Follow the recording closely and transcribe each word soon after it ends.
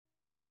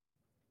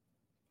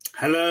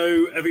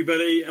Hello,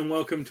 everybody, and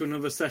welcome to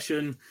another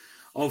session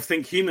of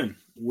Think Human.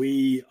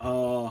 We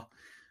are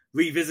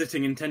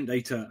revisiting intent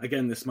data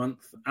again this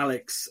month.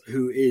 Alex,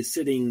 who is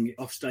sitting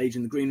off stage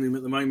in the green room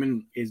at the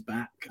moment, is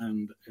back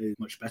and is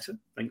much better,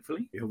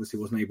 thankfully. He obviously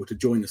wasn't able to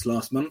join us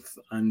last month.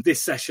 And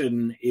this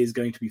session is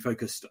going to be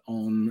focused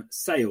on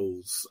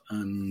sales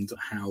and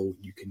how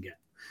you can get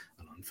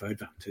an unfair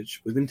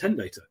advantage with intent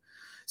data.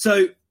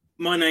 So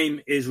my name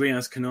is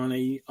Riaz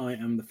Kanani. I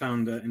am the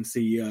founder and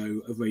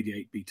CEO of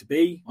Radiate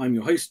B2B. I'm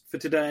your host for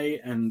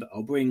today, and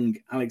I'll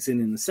bring Alex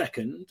in a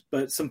second.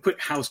 But some quick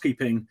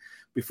housekeeping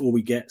before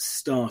we get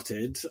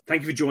started.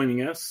 Thank you for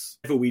joining us.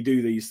 Whenever we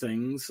do these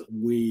things,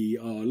 we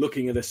are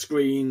looking at a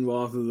screen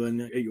rather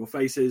than at your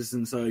faces.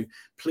 And so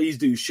please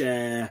do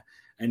share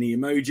any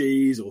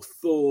emojis or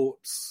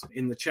thoughts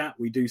in the chat.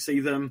 We do see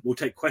them. We'll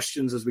take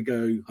questions as we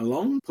go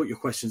along. Put your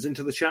questions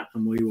into the chat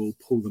and we will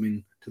pull them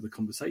into the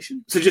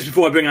conversation. So just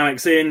before I bring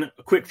Alex in,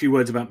 a quick few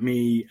words about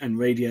me and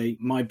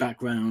Radiate. My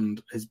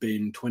background has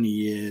been 20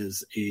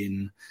 years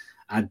in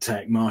ad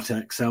tech,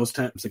 martech, sales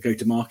tech, so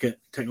go-to-market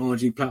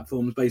technology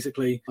platforms,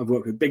 basically. I've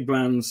worked with big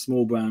brands,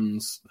 small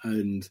brands,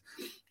 and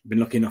been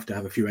lucky enough to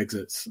have a few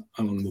exits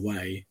along the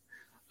way.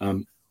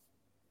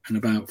 And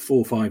about 4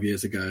 or 5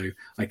 years ago,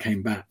 I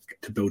came back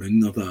to build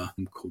another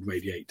called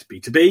Radiate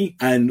B2B.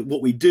 And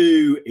what we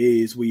do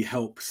is we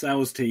help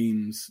sales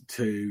teams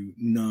to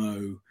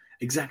know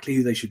exactly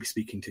who they should be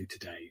speaking to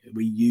today.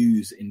 We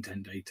use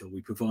intent data. We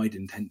provide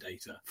intent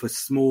data for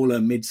smaller,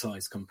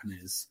 mid-sized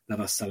companies that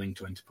are selling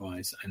to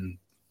enterprise, and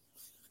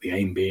the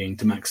aim being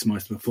to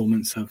maximize the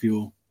performance of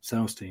your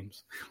sales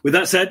teams. With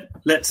that said,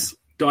 let's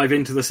dive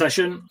into the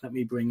session. Let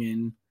me bring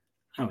in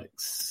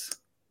Alex.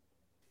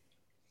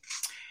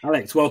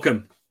 Alex,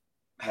 welcome.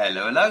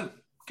 Hello.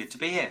 Good to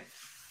be here.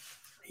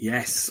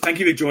 Yes. Thank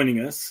you for joining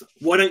us.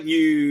 Why don't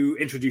you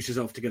introduce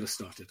yourself to get us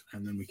started,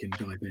 and then we can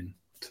dive in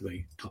to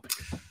the topic.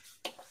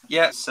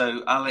 Yeah,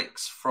 so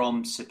Alex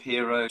from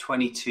Sapiro,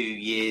 22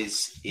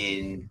 years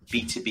in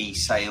B2B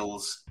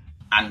sales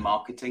and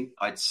marketing.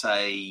 I'd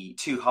say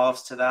 2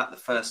 halves to that. The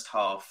first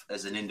half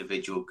as an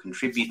individual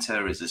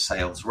contributor, as a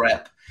sales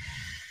rep.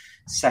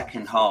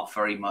 Second half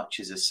very much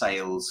as a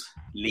sales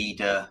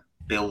leader,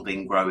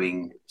 building,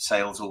 growing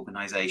sales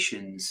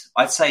organizations.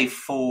 I'd say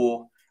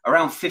for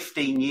around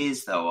 15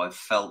 years, though, I've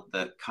felt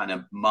that kind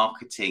of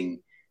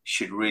marketing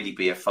should really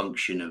be a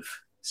function of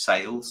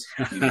sales.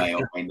 You may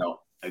or may not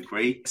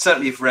agree.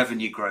 Certainly if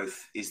revenue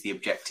growth is the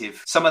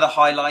objective. Some of the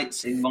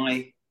highlights in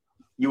my...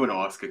 You want to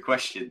ask a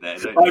question there,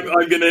 don't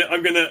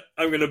you?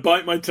 I'm gonna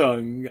bite my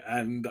tongue,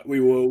 and we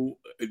will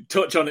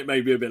touch on it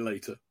maybe a bit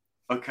later.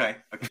 Okay.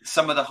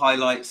 Some of the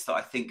highlights that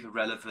I think are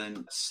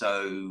relevant.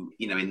 So,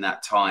 in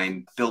that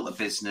time, built a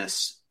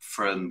business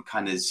from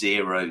kind of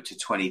 $0 to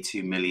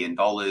 $22 million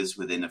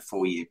within a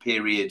 4-year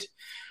period,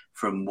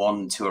 from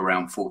 1 to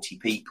around 40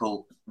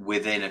 people.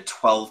 Within a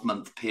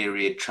 12-month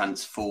period,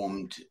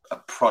 transformed a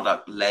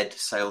product-led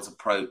sales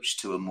approach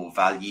to a more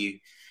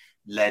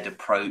value-led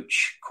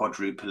approach,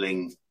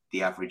 quadrupling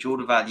the average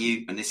order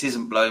value. And this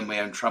isn't blowing my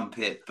own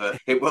trumpet, but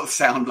it will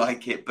sound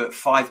like it. But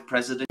 5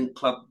 President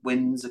Club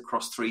wins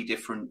across 3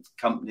 different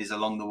companies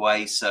along the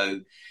way.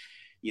 So,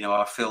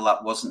 I feel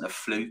that wasn't a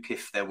fluke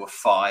if there were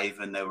 5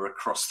 and they were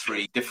across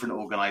 3 different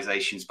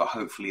organizations, but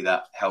hopefully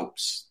that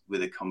helps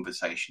with a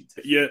conversation.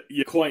 Yeah,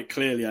 you're quite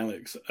clearly,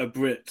 Alex, a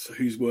Brit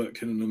who's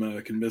worked in an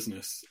American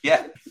business.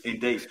 Yeah,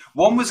 indeed.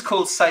 One was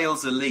called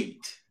Sales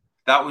Elite.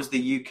 That was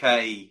the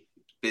UK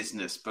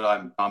business,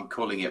 but I'm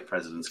calling it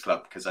President's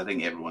Club because I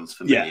think everyone's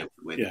familiar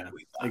with that.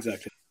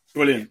 Exactly.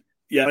 Brilliant.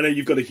 Yeah, I know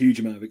you've got a huge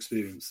amount of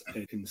experience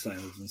in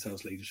sales and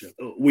sales leadership.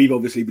 We've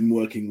obviously been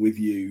working with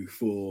you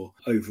for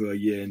over a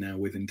year now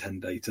with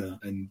intent data,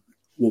 and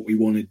what we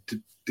wanted to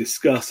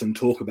discuss and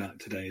talk about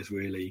today is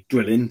really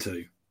drill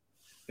into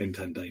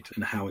intent data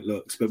and how it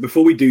looks. But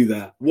before we do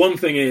that, one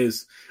thing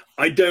is,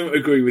 I don't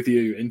agree with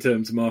you in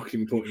terms of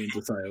marketing reporting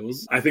into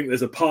sales. I think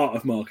there's a part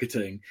of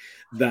marketing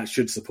that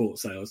should support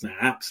sales. Now,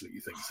 I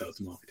absolutely think sales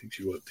and marketing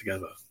should work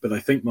together, but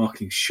I think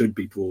marketing should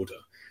be broader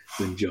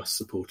than just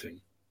supporting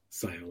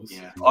sales.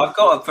 Yeah, I've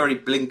got a very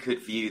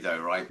blinkered view, though,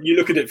 right? You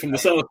look at it from the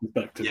sales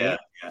perspective, yeah,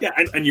 right? Yeah,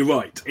 and you're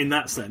right. In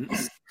that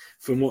sense,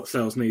 from what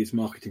sales needs,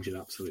 marketing should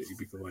absolutely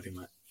be providing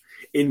that,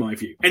 in my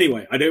view.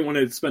 Anyway, I don't want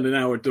to spend an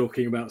hour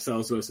talking about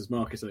sales versus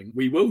marketing.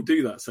 We will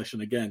do that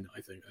session again,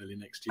 I think, early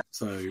next year.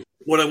 So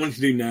what I want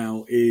to do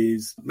now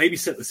is maybe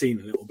set the scene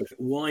a little bit.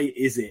 Why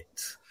is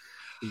it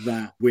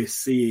that we're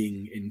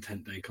seeing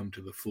intent data come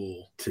to the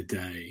fore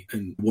today?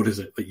 And what is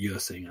it that you're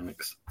seeing,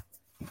 Alex?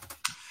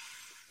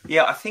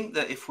 Yeah, I think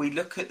that if we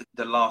look at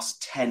the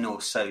last 10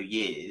 or so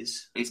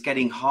years, it's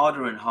getting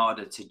harder and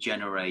harder to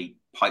generate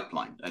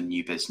pipeline and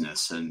new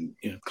business, and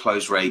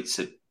close rates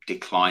are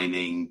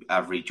declining,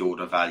 average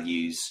order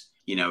values,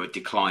 are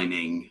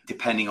declining,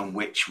 depending on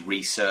which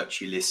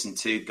research you listen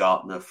to.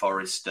 Gartner,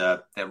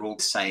 Forrester, they're all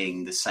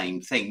saying the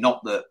same thing.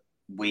 Not that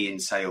we in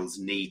sales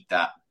need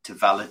that to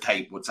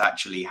validate what's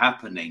actually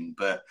happening,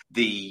 but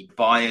the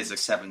buyers are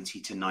 70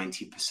 to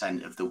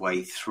 90% of the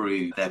way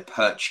through their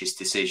purchase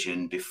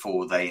decision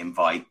before they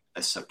invite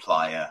a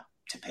supplier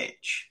to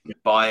pitch.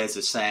 Buyers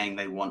are saying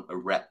they want a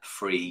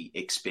rep-free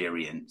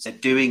experience. They're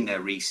doing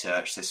their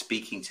research, they're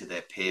speaking to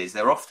their peers,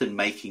 they're often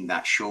making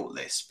that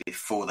shortlist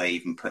before they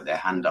even put their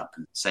hand up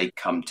and say,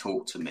 come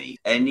talk to me.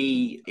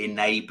 Any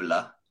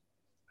enabler,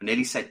 I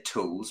nearly said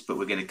tools, but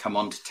we're going to come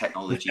on to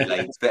technology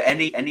later. But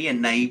any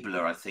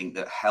enabler, I think,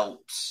 that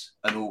helps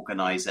an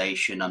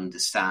organization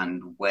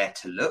understand where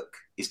to look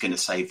is going to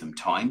save them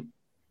time.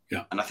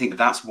 Yeah. And I think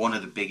that's one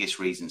of the biggest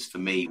reasons for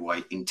me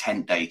why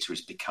intent data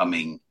is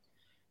becoming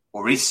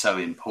or is so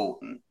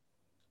important.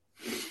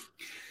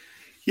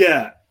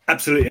 Yeah,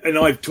 absolutely. And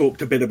I've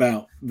talked a bit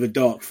about the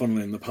dark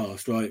funnel in the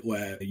past, right,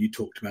 where you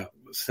talked about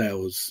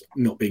sales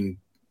not being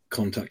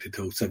contacted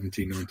till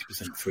 70,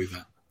 90% through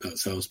that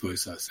sales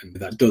process. And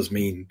that does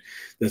mean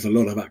there's a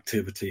lot of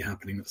activity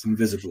happening that's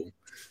invisible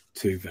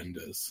to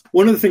vendors.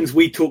 One of the things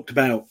we talked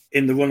about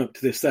in the run-up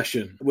to this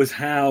session was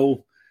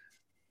how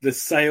the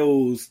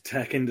sales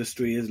tech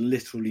industry has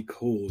literally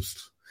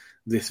caused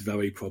this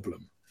very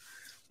problem.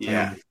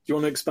 Yeah. Do you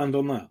want to expand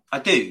on that? I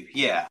do,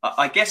 yeah.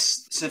 I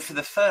guess, so for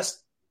the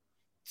first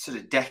sort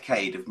of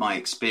decade of my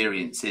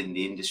experience in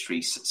the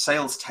industry,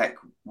 sales tech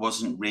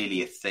wasn't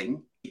really a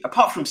thing.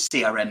 Apart from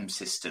CRM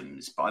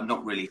systems, but I'm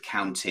not really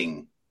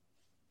counting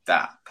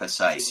that per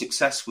se.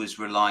 Success was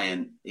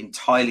reliant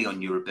entirely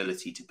on your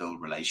ability to build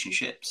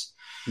relationships.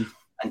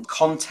 And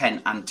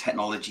content and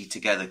technology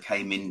together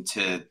came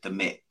into the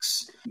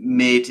mix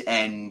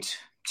mid-end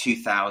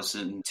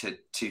 2000 to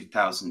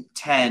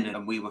 2010.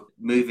 And we were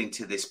moving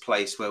to this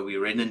place where we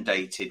were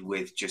inundated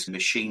with just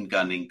machine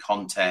gunning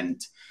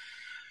content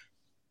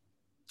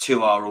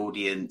to our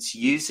audience,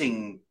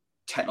 using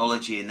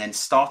technology and then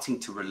starting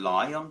to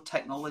rely on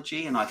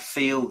technology. And I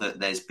feel that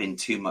there's been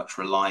too much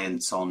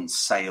reliance on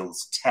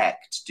sales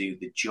tech to do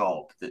the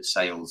job that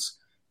sales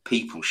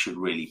people should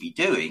really be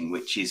doing,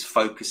 which is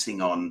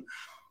focusing on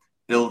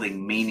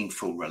building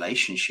meaningful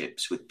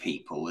relationships with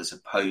people as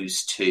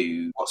opposed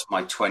to what's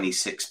my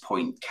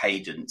 26-point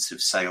cadence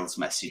of sales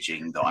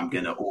messaging that I'm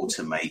going to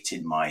automate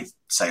in my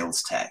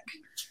sales tech.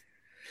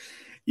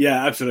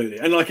 Yeah, absolutely.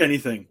 And like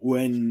anything,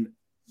 when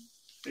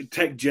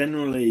tech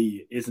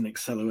generally is an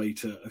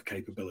accelerator of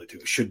capability,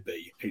 it should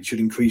be. It should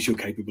increase your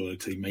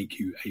capability, make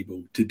you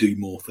able to do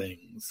more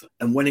things.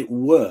 And when it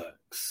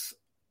works,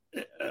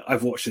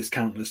 I've watched this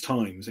countless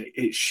times,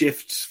 it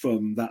shifts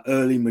from that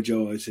early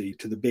majority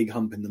to the big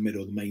hump in the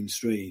middle, the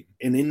mainstream.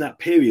 And in that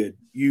period,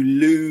 you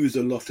lose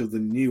a lot of the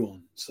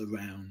nuance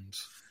around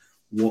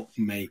what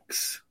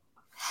makes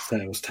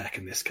sales tech,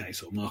 in this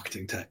case, or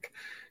marketing tech,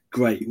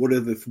 great. What are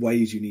the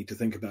ways you need to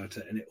think about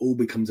it? And it all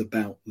becomes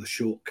about the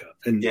shortcut.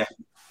 And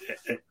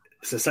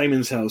it's the same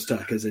in sales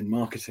tech as in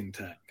marketing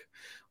tech,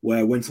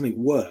 where when something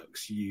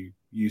works, you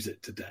use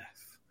it to death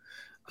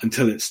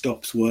until it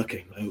stops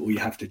working, or you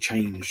have to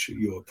change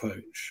your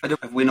approach.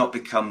 Have we not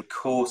become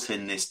caught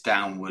in this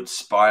downward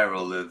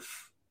spiral of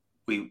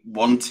we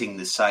wanting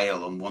the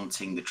sale and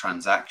wanting the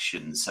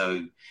transaction,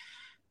 so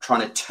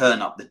trying to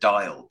turn up the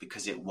dial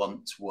because it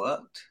once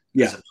worked,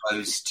 as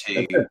opposed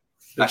to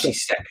actually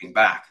stepping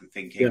back and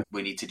thinking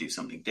we need to do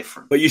something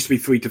different? But it used to be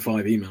 3 to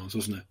 5 emails,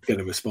 wasn't it? Get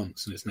a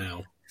response, and it's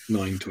now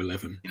 9 to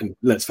 11. And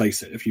let's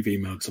face it, if you've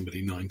emailed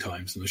somebody 9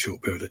 times in a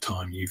short period of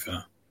time, you've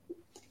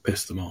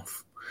pissed them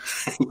off.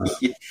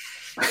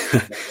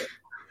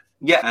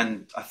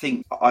 And I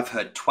think I've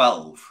heard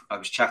 12. I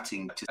was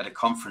chatting at a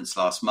conference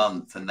last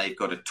month, and they've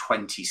got a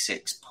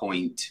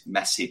 26-point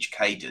message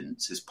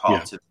cadence as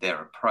part of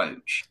their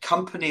approach.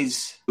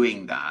 Companies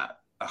doing that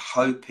are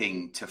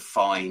hoping to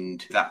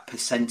find that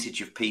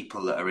percentage of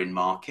people that are in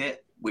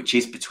market, which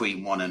is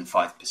between 1% and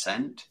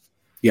 5%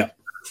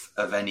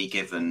 of any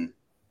given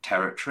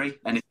territory.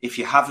 And if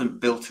you haven't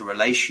built a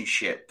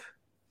relationship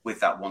with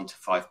that 1% to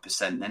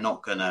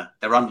 5%,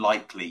 they're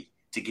unlikely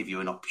to give you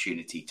an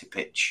opportunity to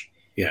pitch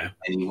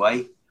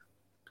anyway.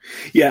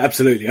 Yeah,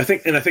 absolutely. I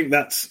think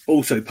that's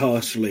also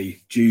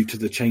partially due to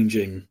the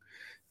changing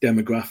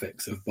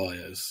demographics of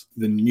buyers.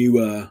 The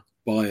newer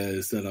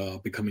buyers that are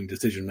becoming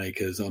decision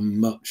makers are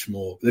much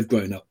more, they've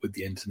grown up with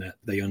the internet,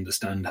 they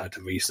understand how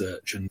to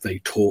research, and they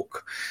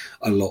talk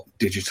a lot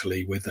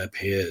digitally with their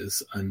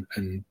peers,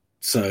 and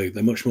so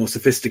they're much more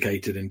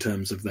sophisticated in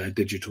terms of their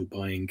digital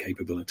buying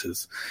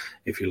capabilities,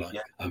 if you like.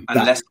 And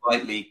less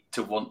likely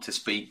to want to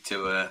speak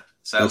to a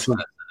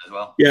salesperson as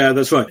well. Yeah,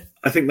 that's right.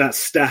 I think that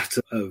stat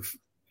of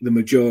the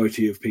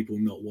majority of people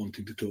not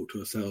wanting to talk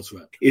to a sales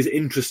rep is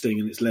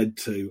interesting, and it's led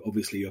to,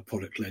 obviously, a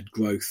product-led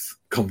growth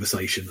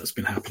conversation that's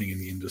been happening in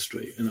the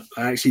industry. And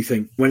I actually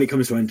think when it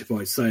comes to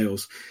enterprise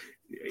sales,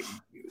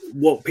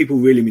 what people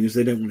really mean is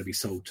they don't want to be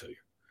sold to.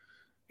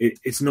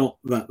 It's not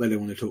that they don't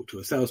want to talk to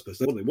a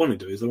salesperson. What they want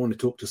to do is they want to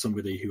talk to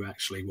somebody who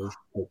actually will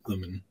help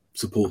them and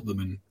support them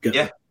and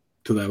get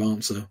to their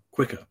answer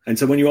quicker. And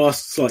so when you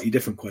ask slightly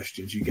different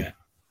questions, you get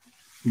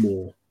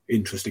more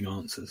interesting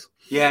answers.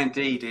 Yeah,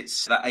 indeed.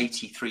 It's that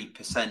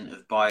 83%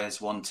 of buyers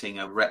wanting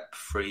a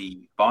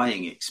rep-free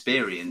buying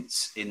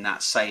experience. In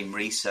that same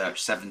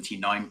research,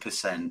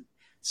 79%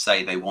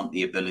 say they want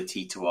the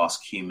ability to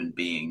ask human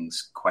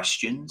beings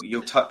questions.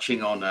 You're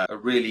touching on a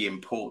really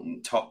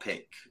important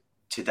topic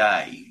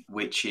today,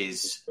 which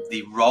is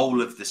the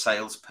role of the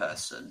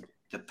salesperson,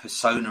 the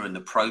persona and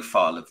the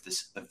profile of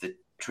the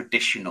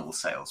traditional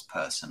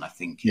salesperson, I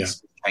think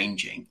is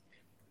changing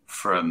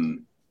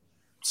from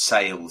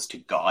sales to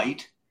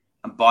guide.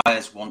 And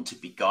buyers want to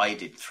be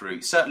guided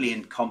through, certainly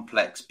in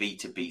complex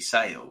B2B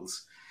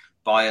sales,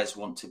 buyers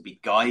want to be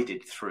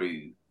guided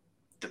through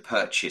the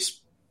purchase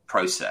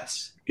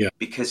process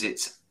because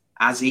it's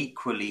as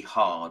equally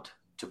hard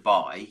to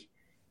buy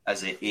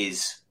as it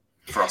is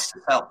for us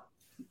to sell.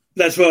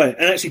 That's right.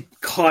 And actually,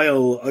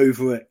 Kyle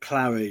over at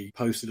Clary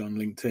posted on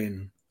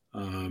LinkedIn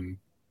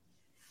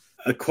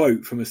a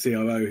quote from a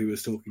CRO who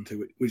was talking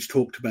to, which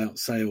talked about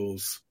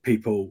sales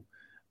people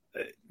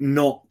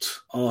not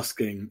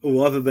asking,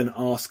 or other than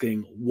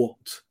asking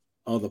what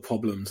are the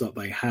problems that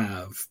they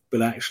have,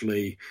 but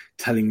actually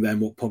telling them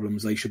what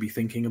problems they should be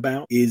thinking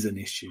about is an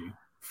issue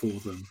for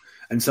them.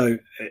 And so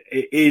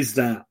it is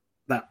that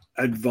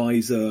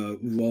advisor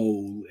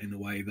role, in a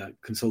way, that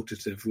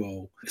consultative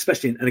role,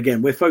 especially, and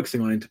again, we're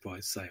focusing on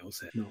enterprise sales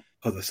here, not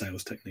other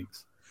sales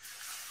techniques.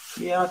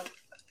 Yeah,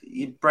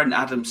 Brent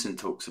Adamson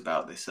talks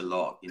about this a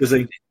lot. Does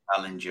he?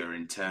 Challenger,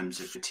 in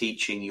terms of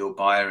teaching your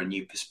buyer a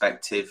new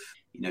perspective,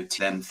 to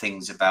them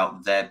things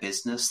about their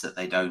business that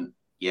they don't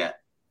yet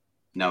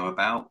know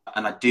about.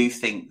 And I do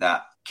think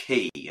that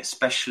key,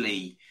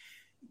 especially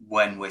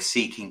when we're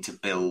seeking to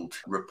build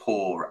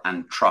rapport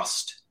and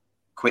trust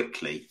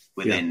quickly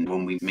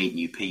when we meet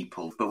new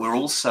people. But we're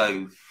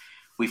also,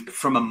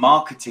 from a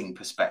marketing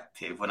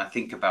perspective, when I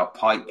think about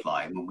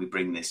pipeline, when we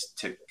bring this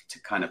to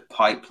kind of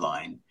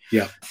pipeline,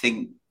 I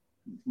think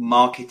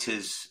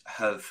marketers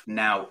have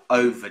now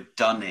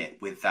overdone it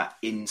with that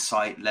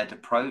insight-led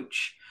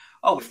approach.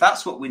 Oh, if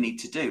that's what we need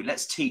to do,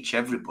 let's teach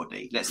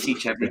everybody. Let's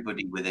teach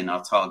everybody within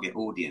our target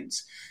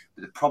audience.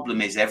 But the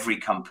problem is every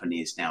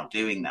company is now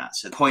doing that.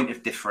 So the point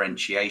of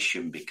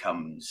differentiation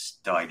becomes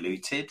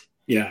diluted.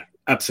 Yeah,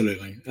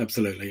 absolutely.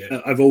 Absolutely.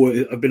 I've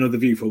been of the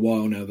view for a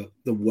while now that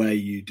the way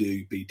you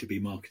do B2B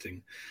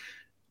marketing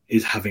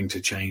is having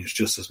to change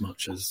just as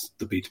much as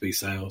the B2B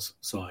sales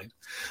side.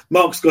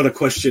 Mark's got a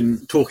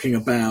question talking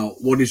about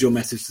what is your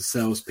message to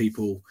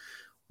salespeople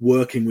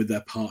working with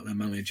their partner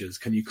managers?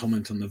 Can you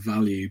comment on the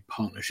value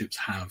partnerships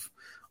have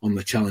on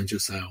the challenger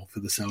sale for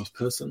the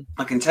salesperson?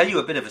 I can tell you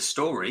a bit of a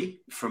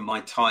story from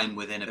my time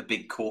within a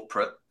big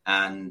corporate,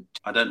 and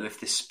I don't know if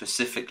this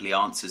specifically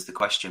answers the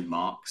question,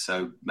 Mark,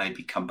 so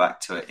maybe come back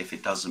to it if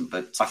it doesn't.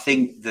 But I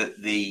think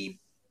that the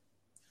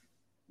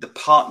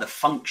partner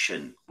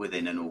function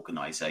within an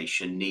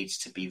organization needs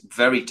to be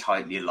very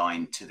tightly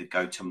aligned to the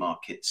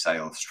go-to-market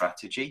sales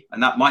strategy.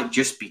 And that might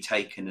just be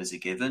taken as a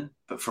given,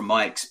 but from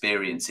my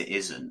experience, it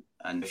isn't.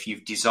 And if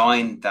you've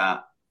designed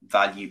that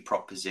value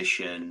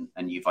proposition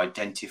and you've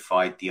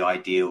identified the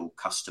ideal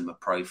customer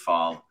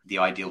profile, the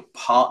ideal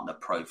partner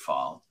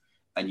profile,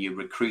 and you're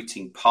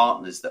recruiting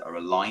partners that are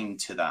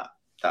aligned to that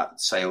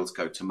sales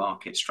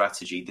go-to-market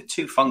strategy, the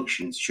two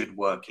functions should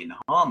work in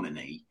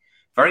harmony.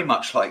 Very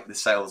much like the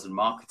sales and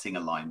marketing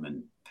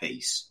alignment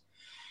piece.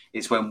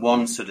 It's when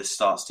one sort of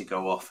starts to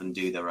go off and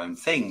do their own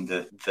thing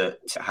that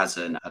has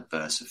an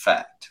adverse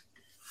effect.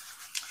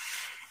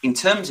 In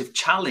terms of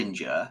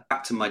challenger,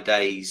 back to my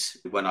days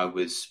when I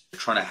was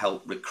trying to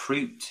help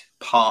recruit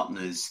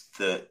partners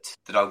that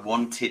I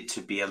wanted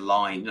to be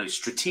aligned,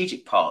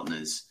 strategic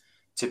partners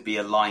to be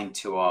aligned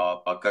to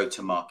our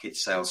go-to-market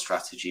sales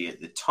strategy at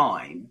the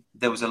time,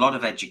 there was a lot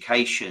of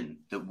education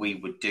that we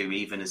would do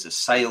even as a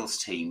sales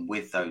team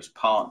with those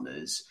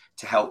partners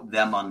to help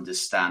them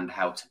understand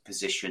how to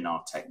position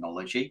our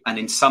technology. And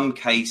in some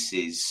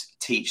cases,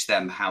 teach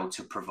them how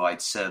to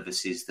provide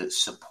services that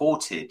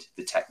supported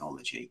the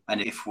technology. And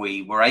if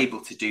we were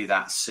able to do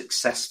that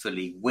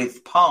successfully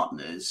with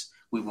partners,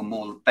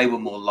 they were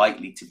more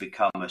likely to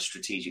become a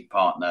strategic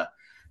partner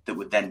that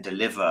would then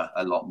deliver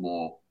a lot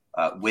more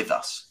with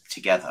us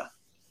together.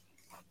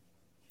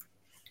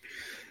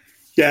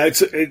 Yeah,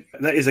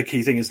 that is a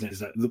key thing, isn't it? Is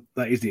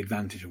that is the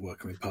advantage of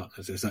working with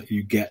partners, is that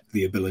you get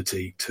the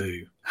ability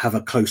to have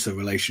a closer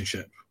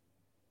relationship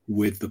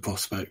with the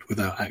prospect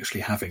without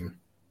actually having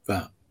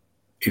that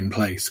in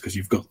place, because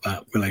you've got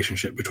that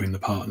relationship between the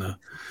partner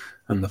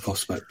and the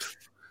prospect.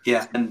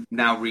 Yeah, and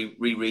now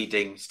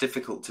rereading, it's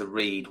difficult to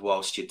read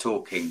whilst you're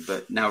talking,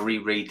 but now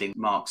rereading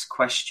Mark's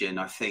question,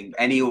 I think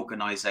any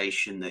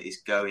organisation that is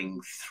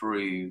going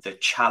through the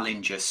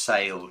challenger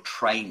sale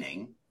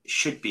training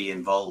should be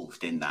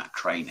involved in that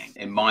training.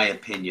 In my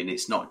opinion,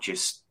 it's not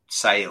just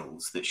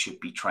sales that should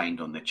be trained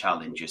on the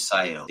challenger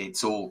sale.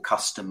 It's all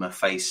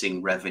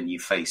customer-facing,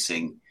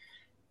 revenue-facing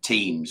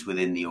teams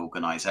within the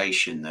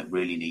organisation that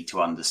really need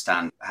to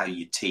understand how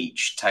you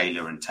teach,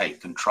 tailor and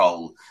take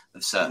control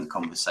of certain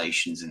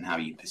conversations and how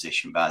you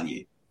position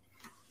value.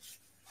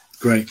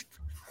 Great.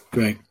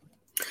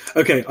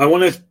 Okay, I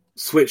want to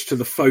switch to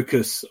the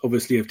focus,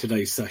 obviously, of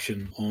today's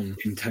session on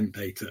intent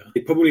data.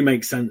 It probably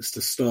makes sense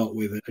to start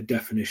with a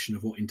definition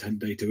of what intent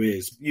data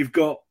is. You've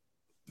got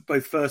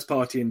both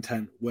first-party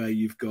intent, where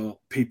you've got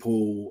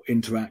people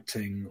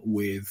interacting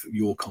with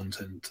your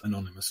content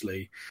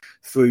anonymously,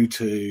 through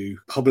to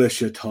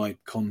publisher-type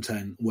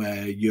content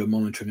where you're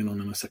monitoring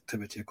anonymous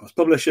activity across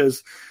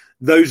publishers.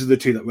 Those are the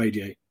two that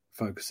Radiate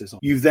focuses on.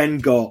 You've then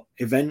got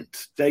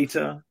event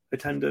data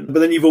attendant, but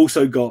then you've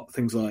also got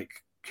things like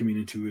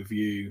community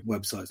review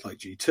websites like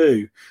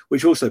G2,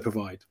 which also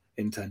provide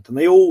intent. And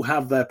they all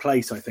have their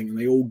place, I think, and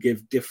they all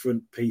give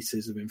different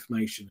pieces of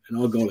information. And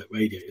our goal at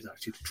Radiate is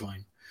actually to try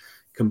and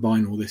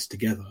combine all this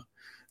together.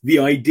 The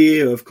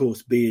idea, of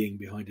course, being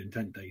behind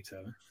intent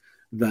data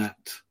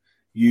that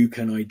you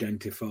can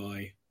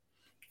identify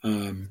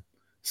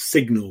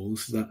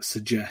signals that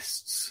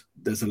suggests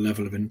there's a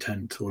level of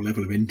intent or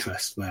level of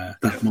interest there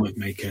that might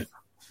make it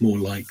more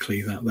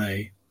likely that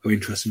they are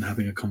interested in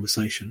having a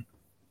conversation.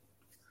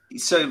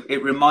 So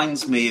it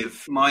reminds me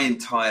of my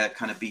entire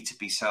kind of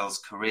B2B sales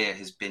career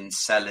has been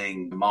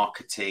selling,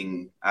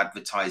 marketing,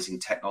 advertising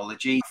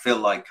technology. I feel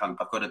like I've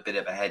got a bit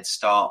of a head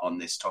start on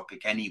this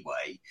topic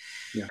anyway.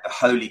 Yeah. The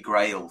holy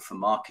grail for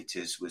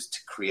marketers is to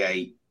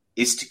create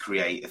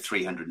a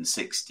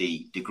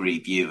 360-degree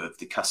view of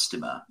the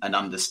customer and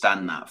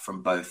understand that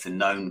from both the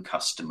known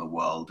customer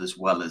world as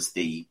well as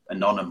the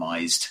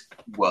anonymized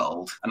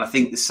world. And I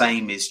think the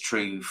same is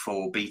true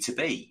for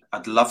B2B.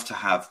 I'd love to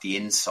have the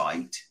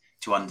insight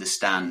to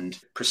understand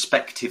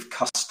prospective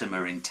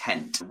customer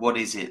intent. What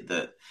is it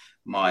that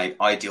my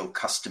ideal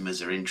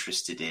customers are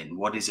interested in?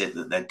 What is it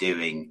that they're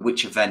doing?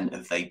 Which event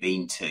have they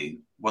been to?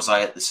 Was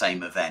I at the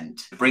same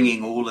event?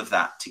 Bringing all of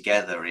that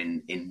together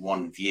in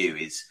one view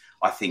is,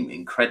 I think,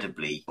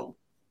 incredibly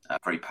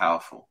very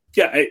powerful.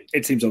 Yeah,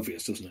 it seems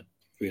obvious, doesn't it,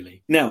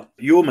 really? Now,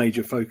 your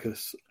major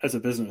focus as a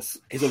business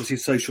is obviously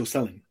social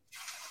selling.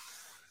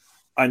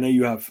 I know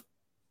you have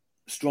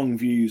strong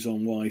views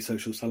on why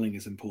social selling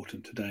is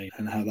important today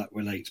and how that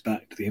relates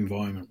back to the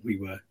environment we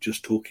were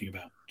just talking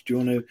about. Do you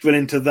want to drill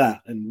into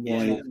that and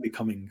why it's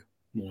becoming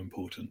more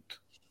important?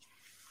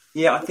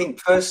 Yeah, I think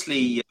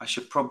firstly, I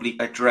should probably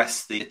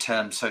address the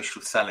term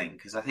social selling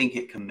because I think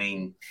it can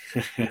mean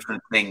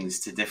different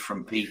things to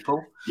different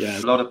people. Yeah.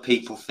 A lot of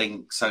people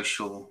think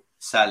social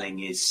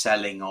selling is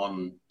selling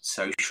on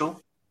social,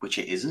 which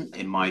it isn't,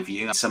 in my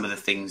view. Some of the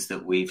things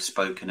that we've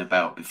spoken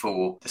about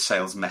before, the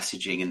sales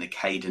messaging and the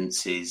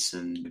cadences,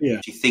 and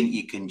if you think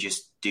you can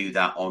just do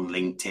that on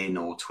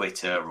LinkedIn or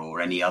Twitter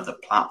or any other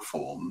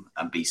platform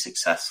and be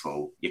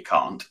successful, you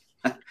can't.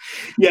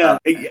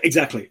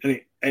 Exactly.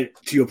 And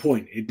to your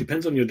point, it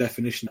depends on your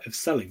definition of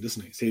selling,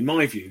 doesn't it? See, in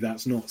my view,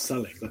 that's not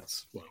selling.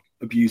 That's,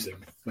 abusing,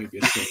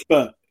 maybe.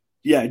 But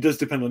yeah, it does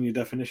depend on your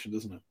definition,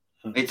 doesn't it?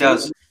 It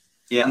does.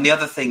 Yeah, and the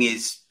other thing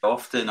is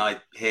often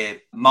I hear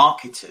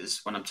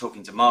marketers, when I'm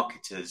talking to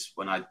marketers,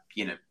 when I,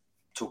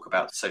 talk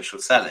about social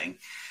selling,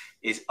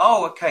 is,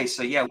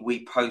 so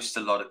we post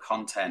a lot of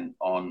content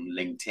on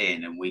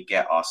LinkedIn and we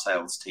get our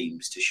sales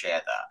teams to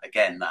share that.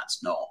 Again,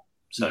 that's not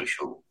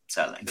social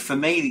selling. For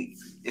me,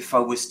 if I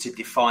was to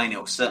define it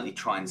or certainly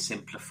try and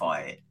simplify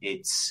it,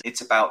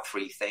 it's about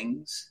three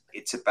things.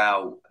 It's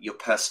about your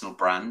personal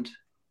brand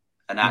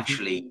and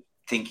actually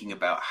thinking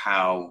about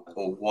how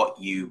or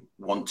what you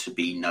want to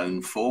be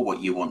known for,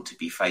 what you want to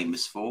be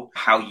famous for,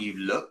 how you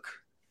look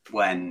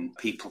when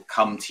people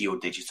come to your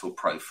digital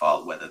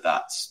profile, whether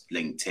that's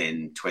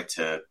LinkedIn,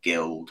 Twitter,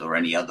 Guild, or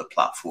any other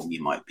platform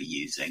you might be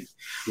using,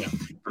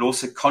 but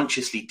also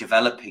consciously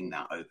developing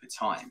that over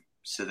time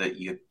so that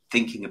you're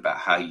thinking about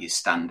how you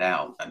stand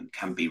out and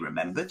can be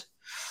remembered.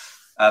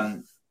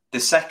 The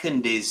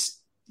second is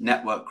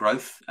network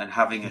growth and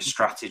having a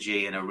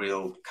strategy and a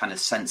real kind of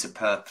sense of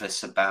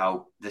purpose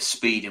about the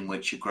speed in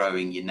which you're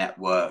growing your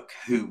network,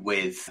 who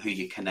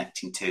you're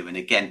connecting to. And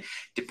again,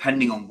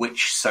 depending on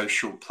which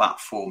social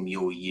platform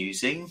you're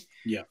using,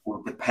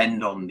 will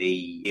depend on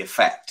the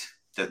effect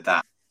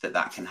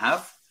that can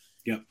have.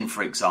 And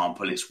for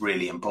example, it's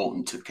really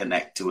important to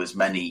connect to as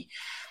many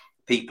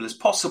people as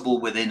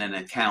possible within an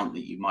account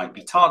that you might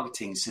be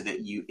targeting so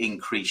that you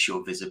increase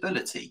your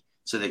visibility,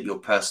 so that your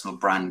personal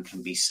brand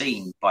can be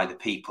seen by the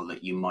people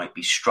that you might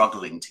be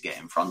struggling to get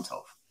in front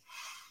of.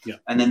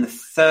 And then the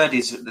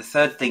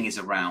third thing is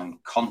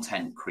around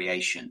content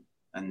creation.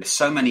 And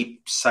so many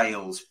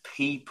sales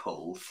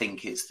people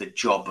think it's the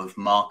job of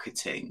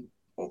marketing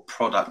or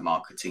product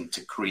marketing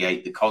to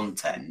create the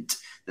content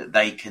that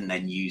they can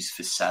then use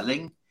for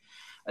selling.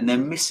 And they're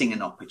missing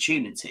an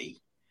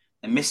opportunity.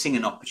 They're missing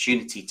an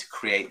opportunity to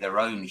create their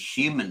own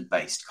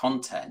human-based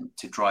content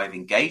to drive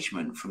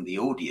engagement from the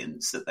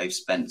audience that they've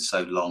spent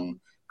so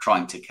long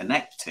trying to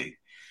connect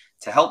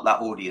to help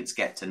that audience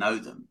get to know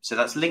them. So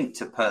that's linked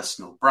to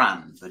personal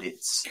brand, but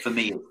for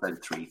me, it's those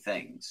three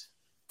things.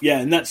 Yeah,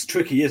 and that's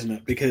tricky, isn't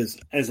it? Because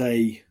as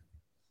a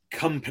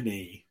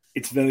company,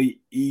 it's very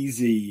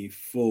easy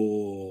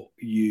for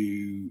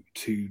you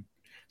to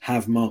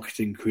have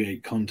marketing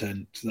create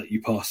content that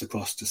you pass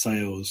across to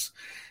sales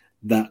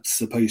that's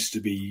supposed to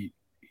be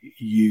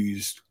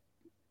used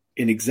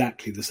in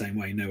exactly the same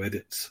way, no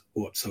edits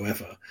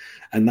whatsoever.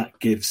 And that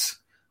gives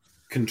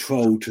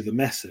control to the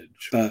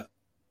message. But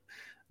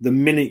the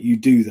minute you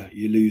do that,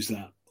 you lose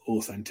that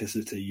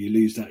authenticity, you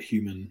lose that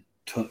human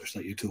touch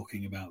that you're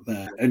talking about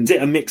there. And is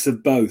it a mix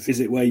of both? Is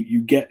it where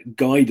you get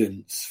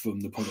guidance from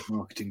the product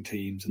marketing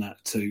teams and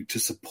that to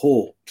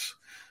support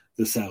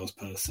the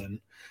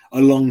salesperson,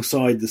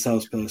 alongside the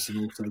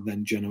salesperson also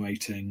then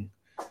generating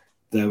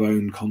their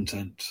own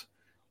content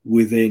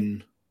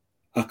within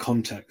a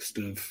context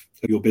of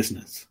your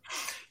business?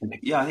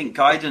 Yeah, I think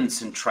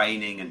guidance and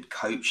training and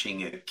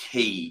coaching are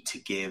key to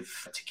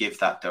give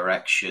that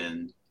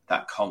direction,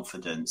 that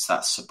confidence,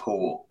 that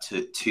support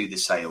to the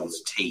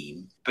sales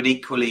team. But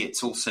equally,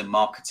 it's also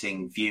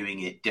marketing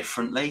viewing it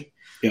differently.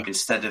 Yeah.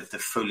 Instead of the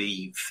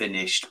fully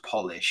finished,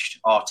 polished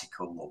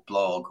article or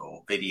blog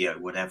or video,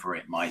 whatever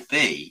it might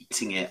be,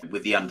 getting it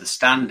with the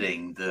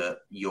understanding that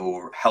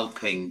you're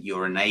helping,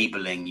 you're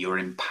enabling, you're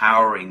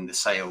empowering the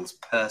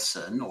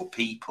salesperson or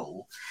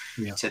people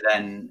to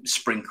then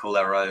sprinkle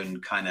their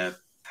own kind of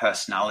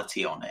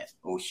personality on it,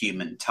 or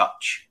human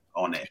touch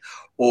on it,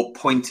 or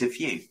point of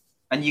view.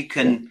 And you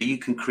can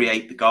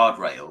create the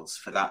guardrails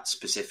for that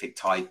specific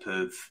type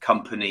of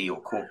company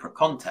or corporate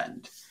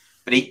content.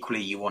 But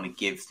equally, you want to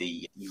give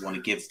the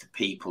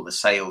people, the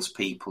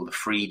salespeople, the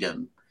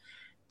freedom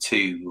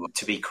to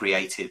be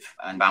creative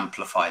and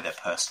amplify their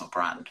personal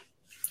brand.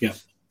 Yeah.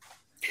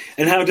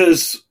 And how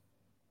does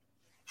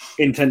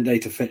intent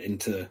data fit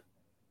into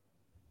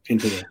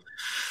this?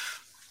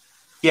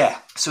 Yeah,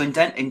 so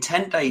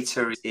intent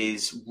data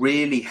is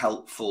really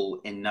helpful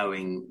in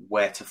knowing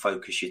where to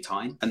focus your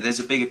time. And there's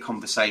a bigger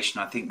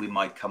conversation, I think we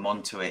might come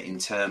onto it, in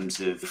terms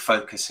of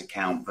focus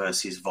account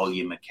versus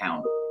volume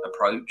account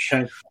approach.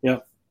 Okay. Yeah.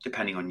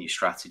 Depending on your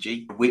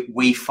strategy.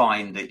 We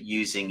find that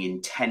using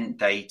intent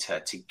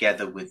data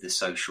together with the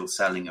social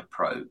selling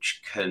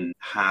approach can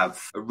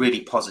have a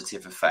really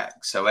positive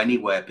effect. So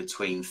anywhere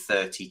between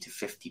 30 to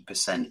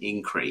 50%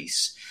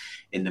 increase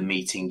in the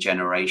meeting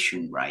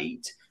generation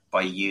rate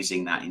by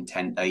using that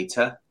intent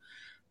data,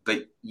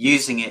 but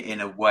using it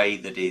in a way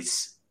that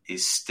is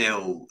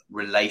still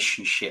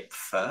relationship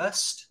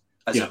first,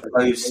 as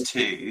opposed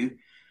to,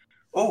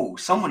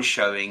 someone's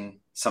showing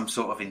some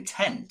sort of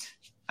intent,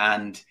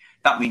 and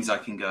that means I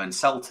can go and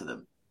sell to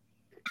them.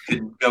 I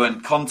can go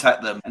and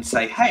contact them and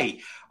say,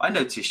 hey, I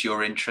noticed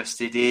you're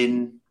interested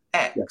in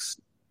X,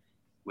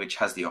 which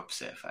has the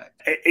opposite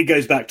effect. It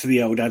goes back to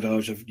the old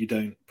adage of you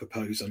don't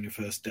propose on your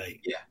first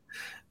date. Yeah.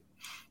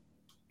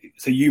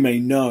 So you may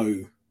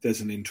know there's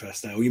an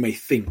interest there, or you may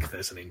think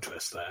there's an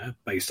interest there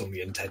based on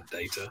the intent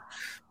data.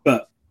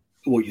 But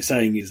what you're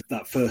saying is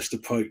that first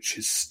approach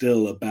is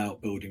still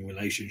about building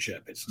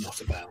relationship. It's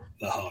not about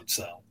the hard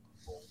sell.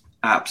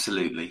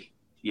 Absolutely.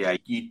 Yeah,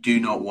 you do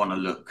not want to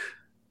look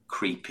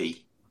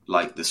creepy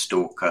like the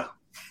stalker.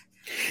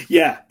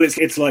 Yeah, but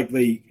it's like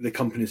the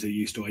companies that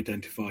used to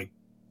identify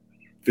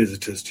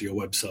visitors to your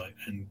website,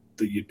 and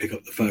that you'd pick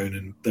up the phone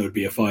and there would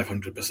be a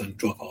 500%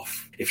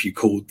 drop-off if you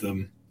called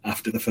them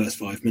after the first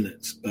 5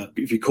 minutes. But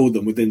if you called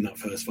them within that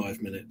first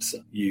 5 minutes,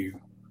 you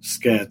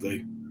scared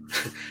the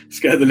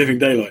living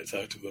daylights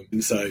out of them.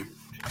 And so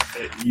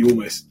you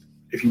almost,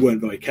 if you weren't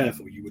very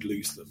careful, you would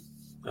lose them.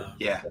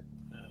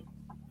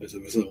 As a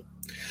result.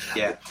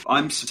 Yeah,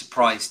 I'm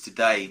surprised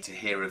today to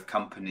hear of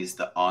companies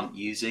that aren't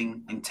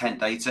using intent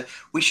data.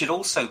 We should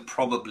also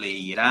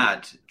probably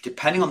add,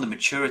 depending on the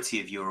maturity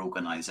of your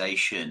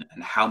organization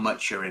and how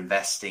much you're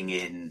investing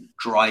in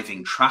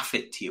driving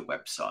traffic to your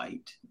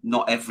website,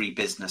 not every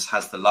business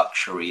has the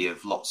luxury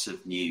of lots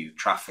of new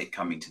traffic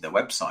coming to their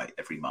website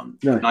every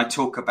month. No. And I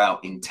talk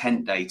about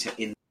intent data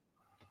in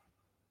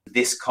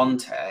this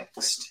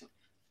context.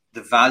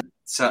 The value,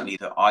 certainly,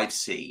 that I've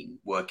seen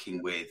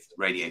working with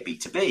Radio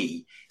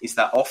B2B is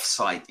that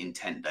offsite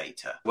intent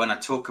data. When I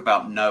talk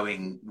about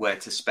knowing where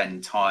to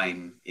spend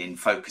time in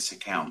focus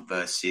account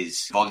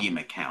versus volume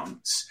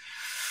accounts,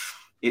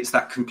 it's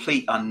that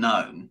complete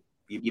unknown.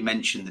 You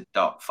mentioned the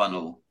dark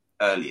funnel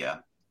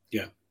earlier.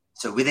 Yeah.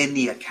 So within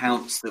the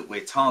accounts that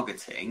we're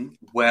targeting,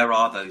 where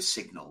are those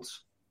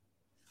signals?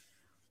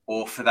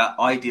 Or for that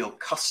ideal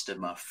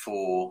customer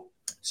for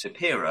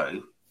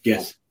Sapiro,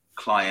 yes, or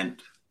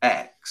client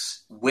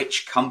X,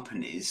 which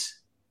companies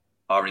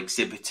are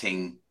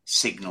exhibiting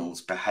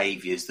signals,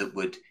 behaviors that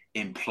would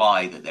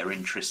imply that they're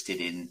interested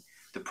in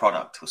the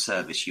product or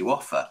service you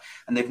offer?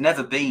 And they've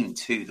never been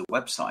to the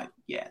website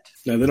yet.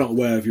 No, they're not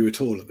aware of you at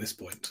all at this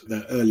point.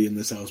 They're early in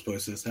the sales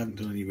process. They haven't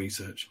done any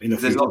research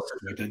enough to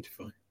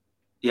identify.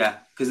 Yeah,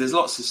 because there's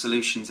lots of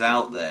solutions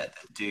out there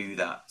that do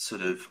that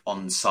sort of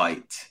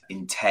on-site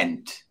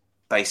intent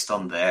based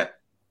on their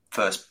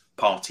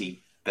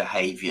first-party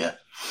behavior.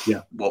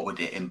 Yeah. What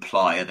would it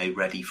imply? Are they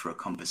ready for a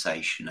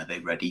conversation? Are they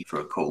ready for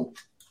a call?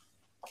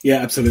 Yeah,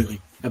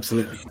 absolutely.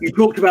 Absolutely. You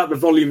talked about the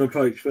volume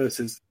approach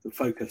versus the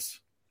focus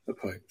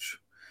approach.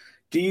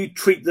 Do you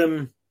treat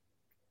them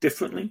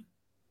differently?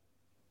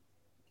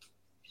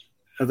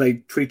 Are they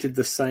treated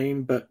the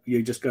same, but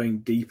you're just going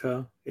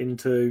deeper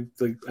into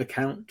the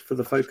account for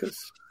the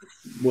focus?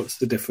 What's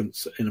the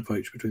difference in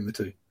approach between the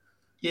two?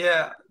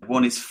 Yeah,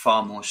 one is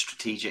far more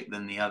strategic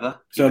than the other.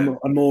 So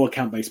a more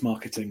account-based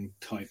marketing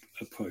type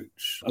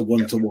approach, a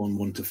one-to-one,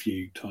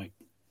 one-to-few type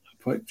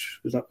approach.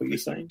 Is that what you're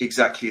saying?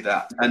 Exactly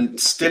that. And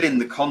still in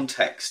the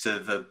context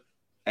of a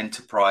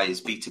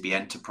enterprise, B2B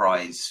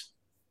enterprise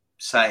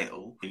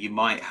sale, you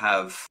might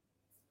have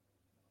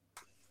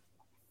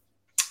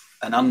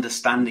an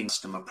understanding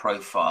customer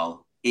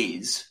profile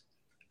is,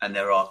 and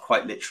there are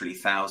quite literally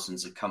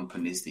thousands of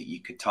companies that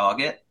you could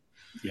target.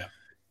 Yeah.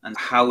 And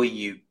how are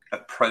you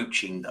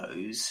approaching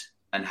those?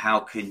 And how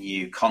can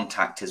you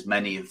contact as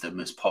many of them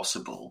as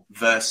possible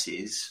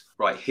versus,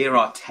 right, here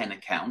are 10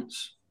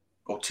 accounts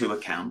or 2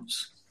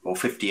 accounts or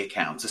 50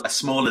 accounts, a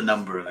smaller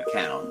number of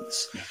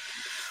accounts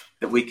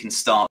that we can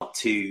start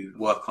to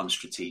work on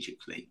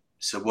strategically.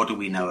 So what do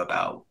we know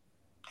about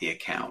the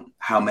account?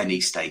 How many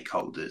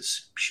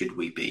stakeholders should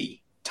we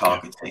be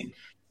targeting?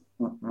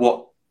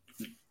 What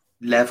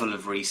level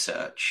of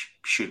research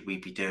should we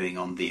be doing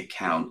on the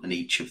account and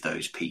each of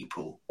those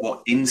people?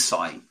 What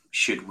insight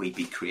should we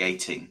be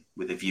creating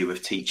with a view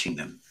of teaching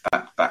them?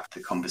 Back to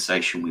the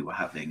conversation we were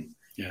having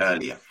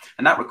earlier.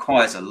 And that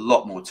requires a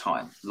lot more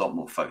time, a lot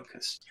more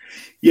focus.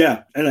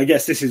 Yeah. And I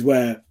guess this is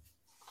where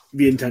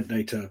the intent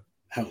data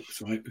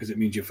helps, right? Because it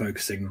means you're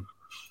focusing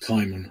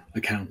time on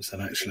accounts that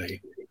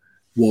actually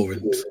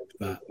warrant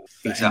that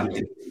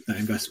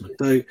investment.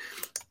 So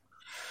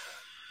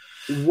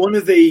one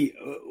of the,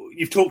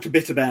 you've talked a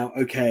bit about,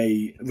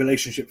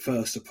 relationship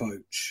first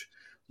approach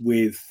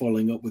with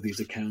following up with these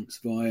accounts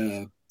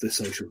via the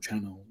social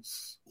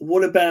channels.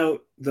 What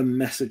about the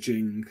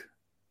messaging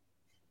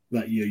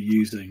that you're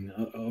using?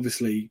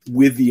 Obviously,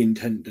 with the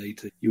intent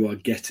data, you are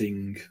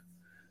getting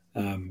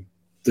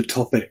the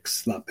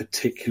topics that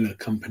particular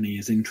company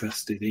is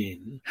interested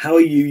in. How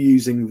are you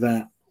using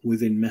that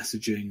within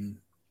messaging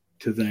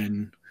to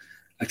then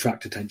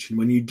attract attention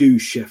when you do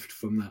shift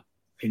from that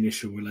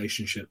initial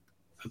relationship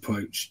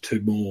approach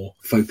to more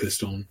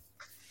focused on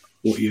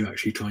what you're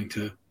actually trying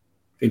to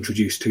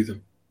introduce to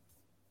them?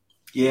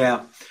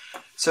 Yeah.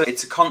 So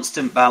it's a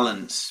constant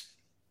balance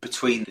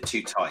between the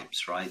two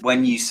types, right?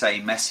 When you say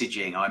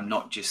messaging, I'm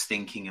not just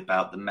thinking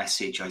about the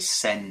message I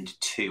send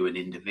to an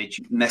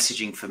individual.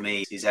 Messaging for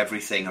me is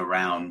everything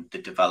around the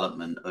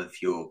development of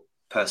your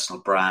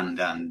personal brand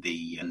and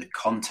the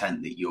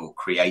content that you're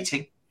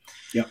creating.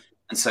 Yeah.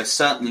 And so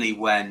certainly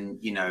when,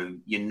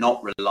 you're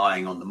not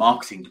relying on the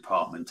marketing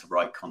department to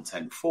write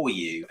content for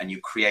you and you're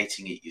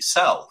creating it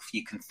yourself,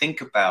 you can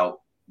think about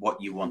what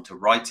you want to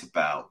write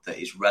about that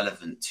is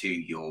relevant to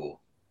your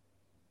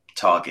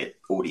target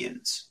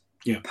audience.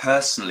 Yeah.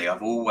 Personally,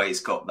 I've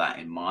always got that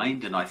in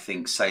mind, and I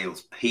think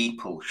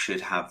salespeople should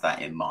have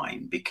that in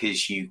mind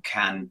because you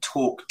can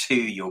talk to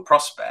your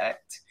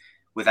prospect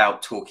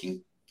without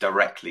talking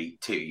directly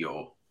to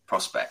your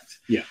prospect.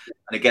 Yeah.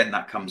 And again,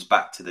 that comes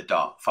back to the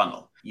dark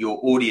funnel. Your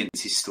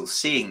audience is still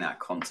seeing that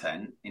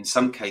content. In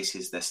some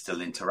cases, they're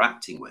still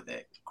interacting with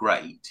it.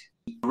 Great.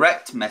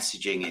 Direct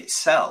messaging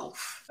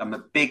itself, I'm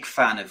a big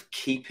fan of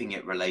keeping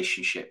it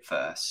relationship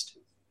first,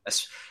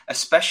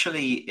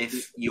 especially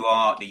if you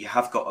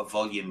have got a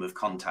volume of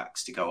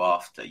contacts to go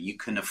after. You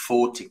can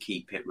afford to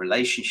keep it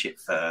relationship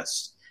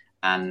first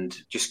and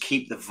just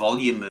keep the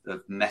volume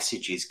of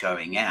messages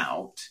going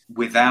out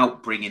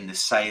without bringing the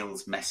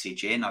sales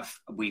message in.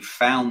 We've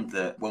found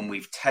that when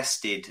we've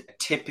tested a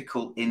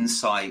typical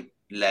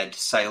insight-led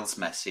sales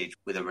message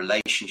with a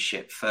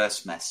relationship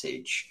first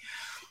message,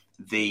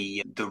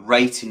 the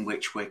rate in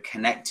which we're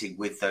connecting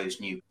with those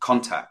new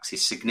contacts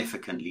is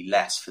significantly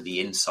less for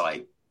the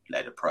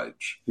insight-led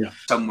approach. Yeah.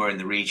 Somewhere in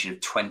the region of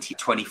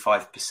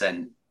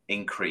 20-25%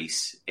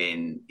 increase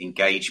in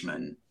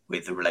engagement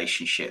with the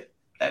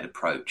relationship-led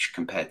approach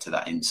compared to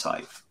that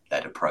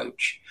insight-led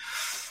approach.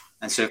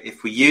 And so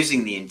if we're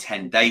using the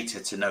intent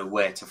data to know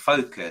where to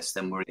focus,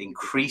 then we're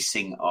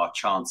increasing our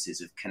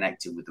chances of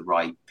connecting with the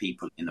right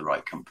people in the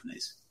right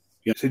companies.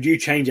 Yeah. So do you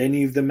change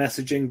any of the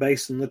messaging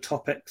based on the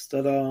topics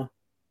that are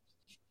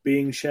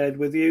being shared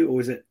with you,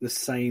 or is it the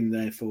same,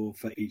 therefore,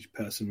 for each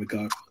person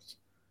regardless?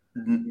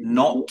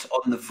 Not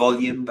on the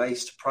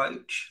volume-based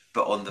approach,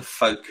 but on the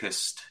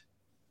focused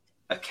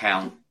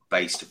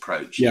account-based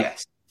approach,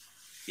 yes.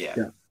 Yeah.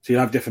 So you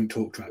have different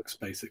talk tracks,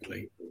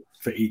 basically,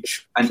 for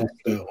each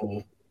cluster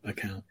or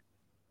account.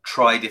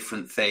 Try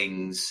different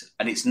things,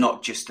 and it's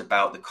not just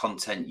about the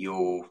content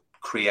you're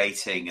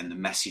creating and the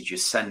message you're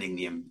sending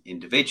the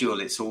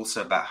individual. It's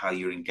also about how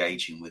you're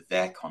engaging with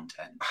their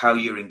content, how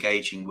you're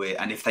engaging with,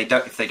 and if they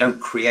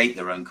don't create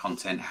their own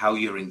content, how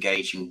you're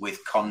engaging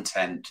with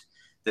content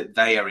that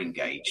they are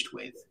engaged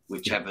with,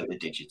 whichever the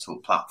digital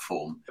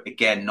platform.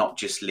 Again, not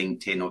just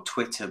LinkedIn or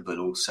Twitter, but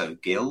also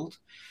Guild,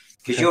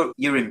 because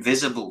you're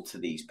invisible to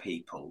these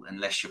people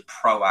unless you're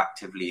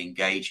proactively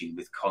engaging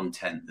with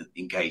content that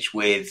engage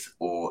with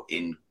or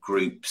in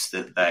groups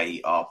that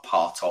they are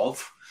part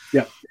of.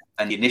 Yeah.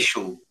 And the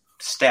initial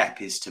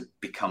step is to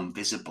become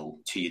visible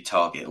to your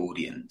target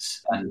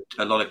audience. And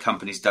a lot of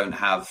companies don't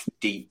have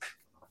deep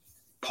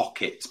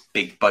pockets,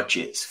 big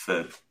budgets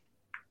for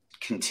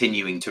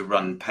continuing to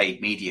run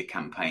paid media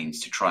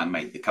campaigns to try and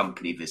make the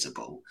company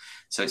visible.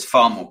 So it's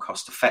far more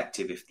cost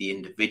effective if the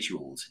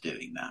individuals are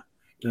doing that.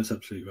 That's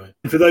absolutely right.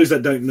 For those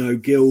that don't know,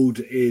 Guild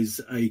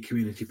is a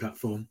community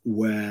platform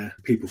where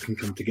people can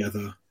come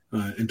together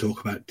and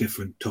talk about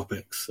different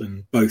topics.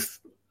 And both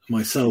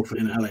myself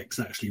and Alex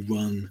actually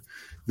run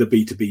the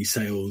B2B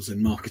sales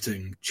and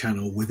marketing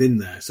channel within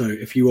there. So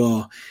if you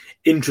are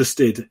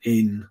interested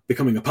in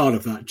becoming a part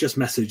of that, just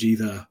message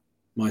either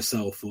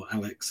myself or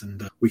Alex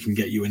and we can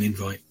get you an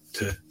invite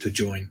to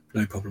join.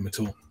 No problem at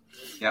all.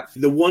 Yeah.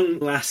 The one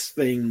last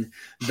thing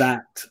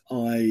that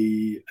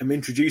I am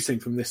introducing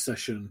from this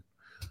session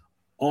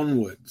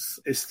onwards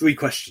is 3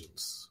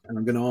 questions. And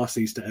I'm going to ask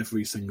these to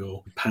every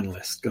single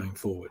panelist going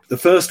forward. The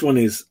first one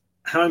is,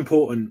 how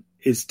important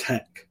is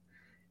tech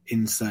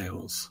in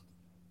sales?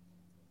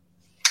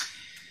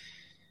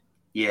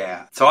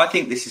 Yeah, so I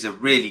think this is a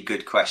really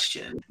good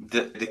question.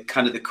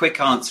 The quick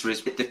answer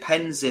is it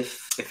depends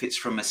if it's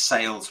from a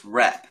sales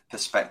rep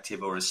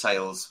perspective or a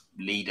sales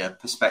leader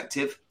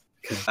perspective.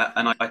 Okay.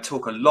 And I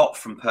talk a lot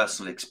from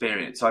personal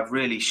experience. I've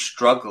really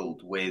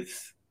struggled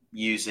with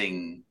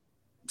using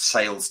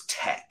sales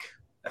tech.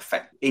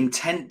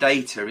 Intent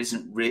data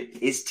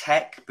is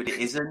tech, but it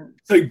isn't.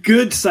 So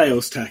good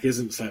sales tech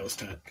isn't sales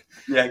tech.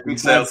 Yeah, good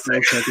sales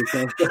tech.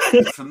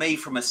 For me,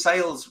 from a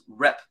sales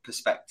rep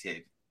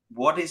perspective,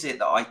 what is it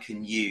that I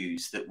can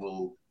use that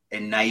will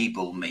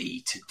enable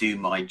me to do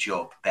my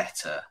job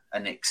better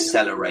and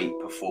accelerate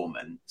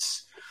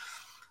performance?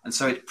 And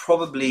so it's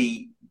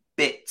probably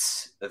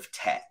bits of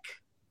tech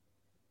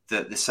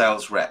that the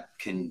sales rep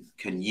can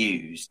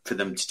use for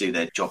them to do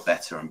their job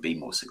better and be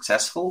more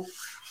successful.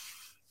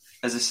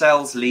 As a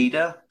sales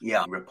leader,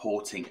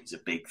 reporting is a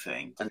big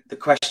thing. And the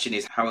question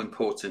is, how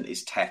important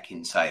is tech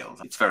in sales?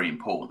 It's very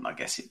important. I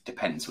guess it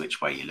depends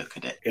which way you look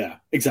at it. Yeah,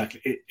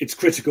 exactly. It's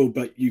critical,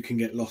 but you can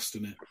get lost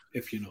in it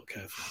if you're not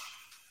careful.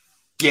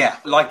 Yeah,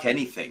 like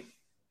anything.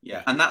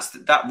 Yeah. And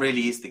that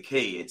really is the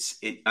key.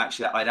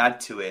 Actually, I'd add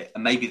to it,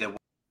 and maybe there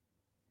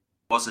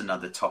was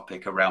another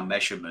topic around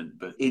measurement,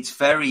 but it's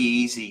very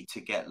easy to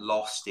get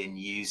lost in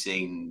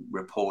using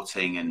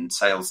reporting and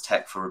sales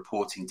tech for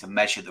reporting to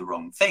measure the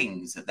wrong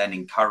things that then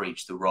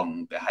encourage the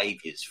wrong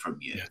behaviors from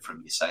your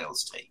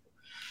sales team.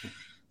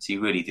 So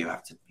you really do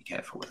have to be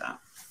careful with that.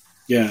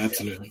 Yeah,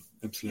 absolutely.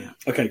 Yeah.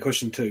 Okay,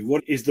 question 2.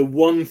 What is the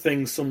one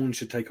thing someone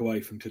should take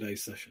away from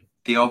today's session?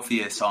 The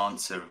obvious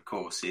answer, of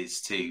course, is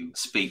to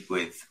speak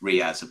with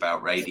Riaz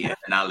about radio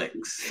and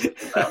Alex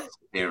about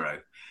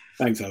Xero.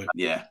 Thanks, Alex.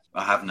 Yeah,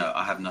 I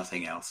have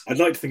nothing else. I'd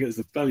like to think it's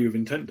the value of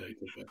intent data.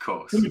 Of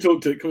course. Come and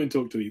talk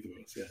to either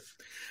of us. Yeah,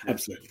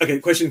 absolutely. Okay,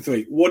 question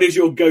 3. What is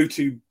your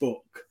go-to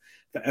book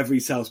for every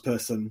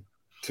salesperson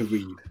to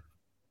read?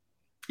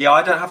 Yeah,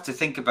 I don't have to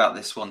think about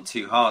this one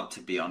too hard,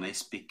 to be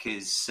honest,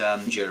 because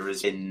Xero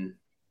has been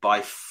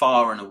by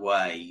far and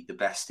away the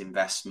best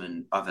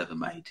investment I've ever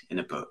made in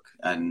a book.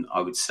 And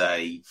I would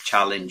say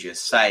Challenger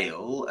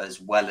Sale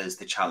as well as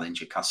the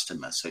Challenger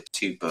Customer. So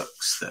 2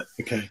 books that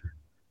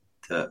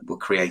were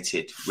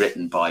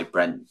written by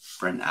Brent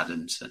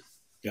Adamson.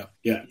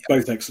 Yeah,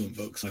 both excellent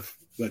books. I've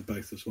read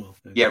both as well.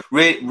 Yeah,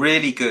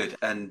 really good.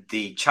 And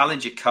the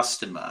Challenger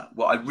Customer,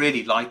 what I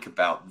really like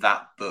about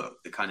that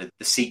book, the kind of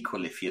the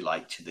sequel, if you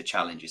like, to the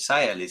Challenger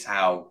Sale, is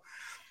how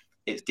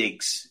it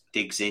digs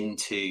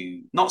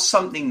into not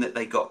something that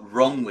they got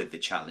wrong with the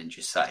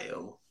Challenger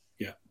Sale,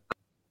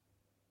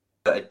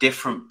 but a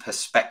different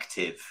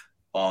perspective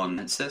on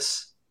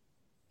census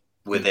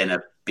within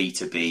a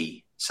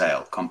B2B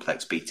sale,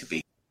 complex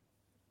B2B.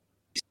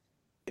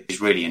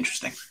 It's really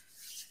interesting.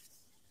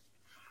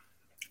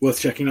 Worth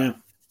checking out.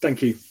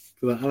 Thank you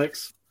for that,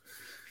 Alex.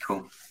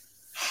 Cool.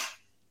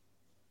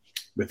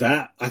 With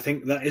that, I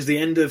think that is the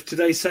end of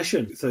today's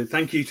session. So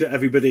thank you to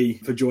everybody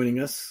for joining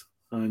us.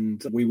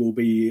 And we will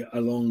be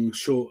along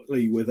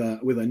shortly with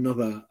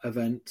another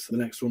event. The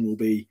next one will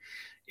be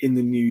in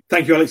the new.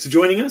 Thank you, Alex, for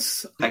joining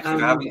us. Thanks for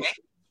having me.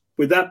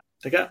 With that,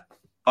 take care.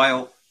 Bye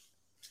all.